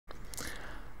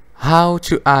How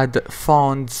to add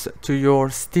funds to your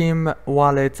Steam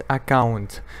wallet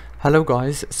account. Hello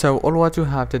guys, so all what you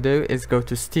have to do is go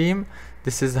to Steam.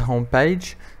 This is the home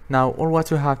page. Now all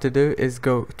what you have to do is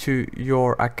go to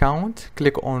your account,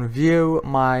 click on view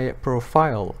my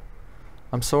profile.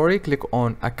 Click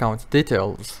on account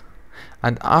details,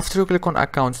 and after you click on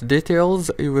account details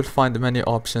you will find many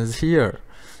options here.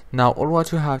 Now all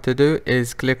what you have to do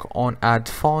is click on add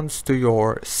funds to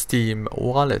your Steam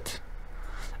wallet.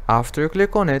 After you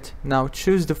click on it, now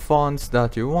choose the funds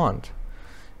that you want.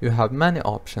 You have many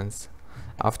options.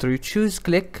 After you choose,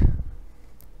 click,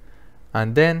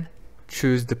 and then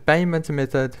choose the payment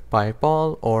method,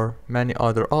 PayPal or many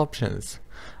other options.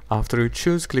 After you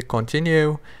choose, click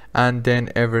continue, and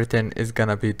then everything is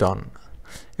gonna be done.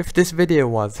 If this video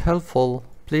was helpful,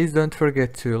 please don't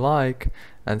forget to like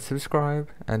and subscribe,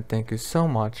 and thank you so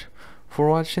much for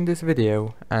watching this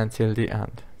video until the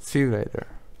end. See you later.